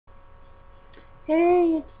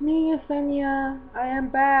Hey, it's me, Yesenia. I am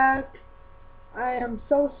back. I am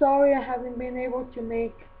so sorry I haven't been able to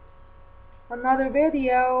make another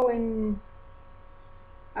video in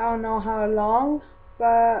I don't know how long,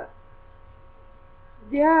 but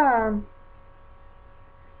yeah.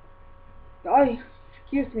 Oh,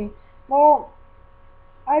 excuse me. Well,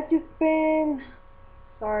 I just been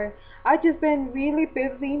sorry. I just been really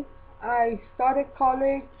busy. I started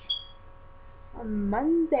college on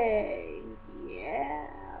Monday. Yeah.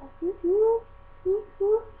 Woohoo.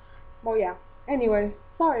 Woohoo. Well, yeah. Anyway,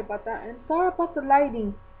 sorry about that, and sorry about the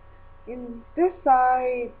lighting. In this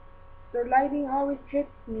side, the lighting always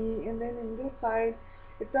hits me, and then in this side,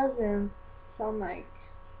 it doesn't. So I'm like,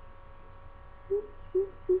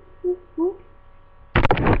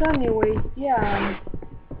 so anyways, yeah,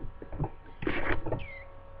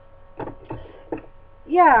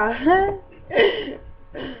 yeah.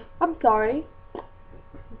 I'm sorry.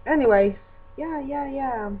 Anyways,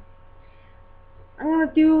 yeah. I'm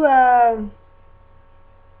gonna do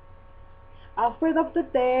outfit of the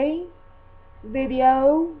day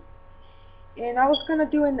video, and I was gonna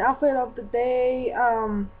do an outfit of the day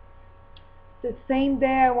the same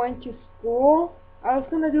day I went to school. I was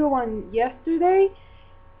gonna do one yesterday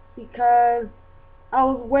because I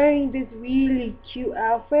was wearing this really cute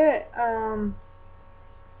outfit for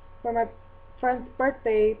my friend's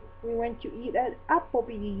birthday. We went to eat at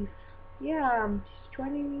Applebee's. Yeah, she's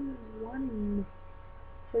 21.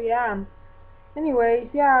 So yeah. Anyways,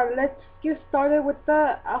 yeah, let's get started with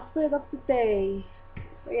the outfit of the day.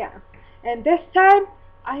 So yeah. And this time,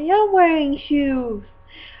 I am wearing shoes.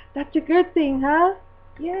 That's a good thing, huh?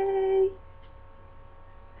 Yay!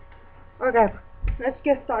 Okay, let's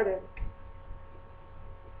get started.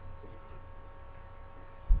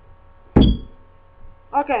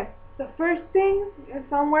 Okay, the first thing is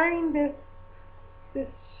I'm wearing this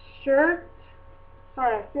shirt.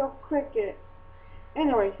 Sorry, I feel cricket.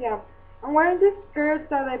 Anyways, yeah, I'm wearing this skirt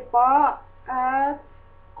that I bought at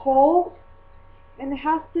Kohl's, and it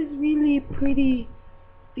has this really pretty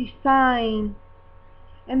design.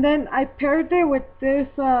 And then I paired it with this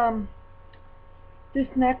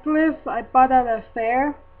necklace I bought at a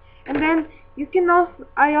fair. And then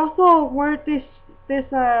I also wear this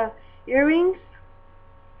earrings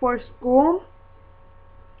for school,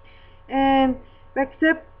 and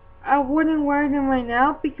except I wouldn't wear them right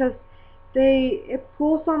now because it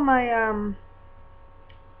pulls on my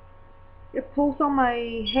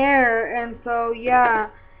hair, and so yeah.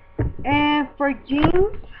 And for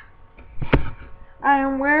jeans, I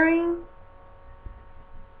am wearing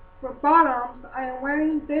for bottoms I am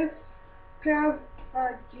wearing this pair of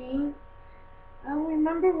jeans. I don't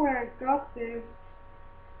remember where I got this,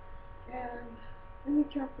 and let me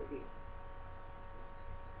check for you.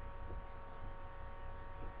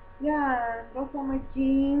 Yeah, those are my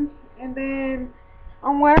jeans, and then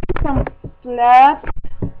I'm wearing some flats.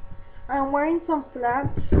 I'm wearing some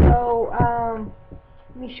flats, so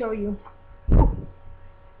let me show you.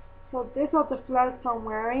 So these are the flats I'm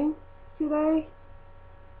wearing today.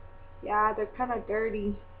 Yeah, they're kind of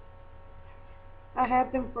dirty. I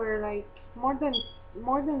had them for like more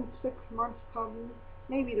than 6 months, probably,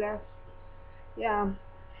 maybe less. Yeah,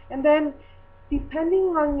 and then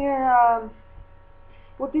depending on your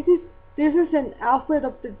well, this is an outfit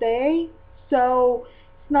of the day, so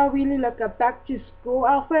it's not really like a back to school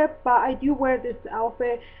outfit, but I do wear this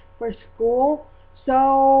outfit for school.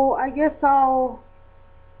 So I guess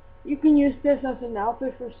you can use this as an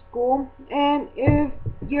outfit for school. And if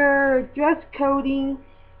you're dress coding,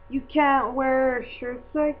 you can't wear shirts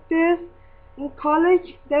like this. In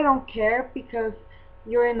college, they don't care because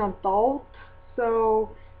you're an adult.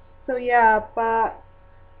 So yeah, but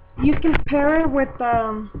you can pair it with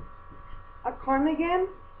a cardigan,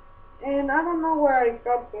 and I don't know where I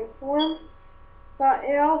got this one, but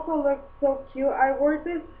it also looks so cute. I wore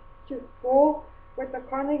this to school with the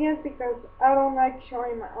cardigan because I don't like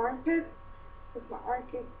showing my armpits, because my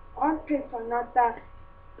armpits are not that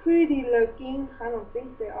pretty looking. I don't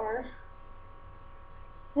think they are.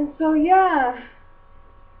 And so yeah,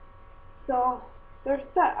 so there's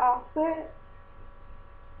that outfit.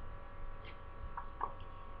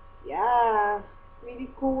 Yeah, really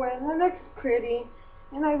cool, and it looks pretty.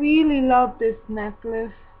 And I really love this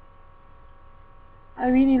necklace. I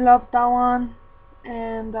really love that one.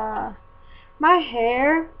 And my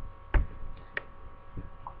hair,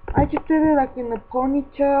 I just did it like in a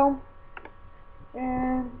ponytail,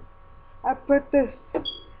 and I put this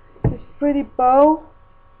pretty bow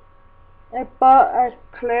I bought at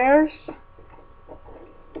Claire's.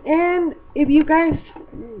 And if you guys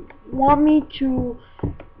want me to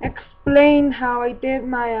explain how I did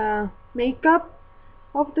my makeup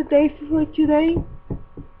of the day for today,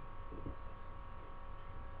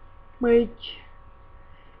 which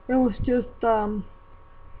it was just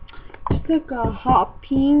like a hot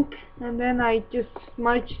pink, and then I just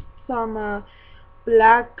smudged some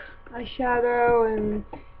black eyeshadow, and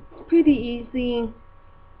it's pretty easy.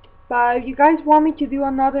 But if you guys want me to do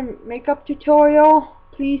another makeup tutorial,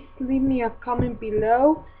 please leave me a comment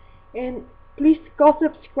below, and please go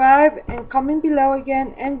subscribe and comment below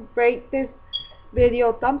again, and rate this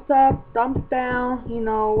video thumbs up, thumbs down, you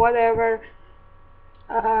know, whatever.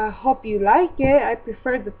 Hope you like it. I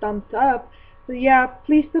prefer the thumbs up. So yeah,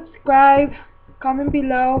 please subscribe, comment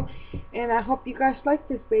below, and I hope you guys like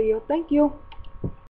this video. Thank you.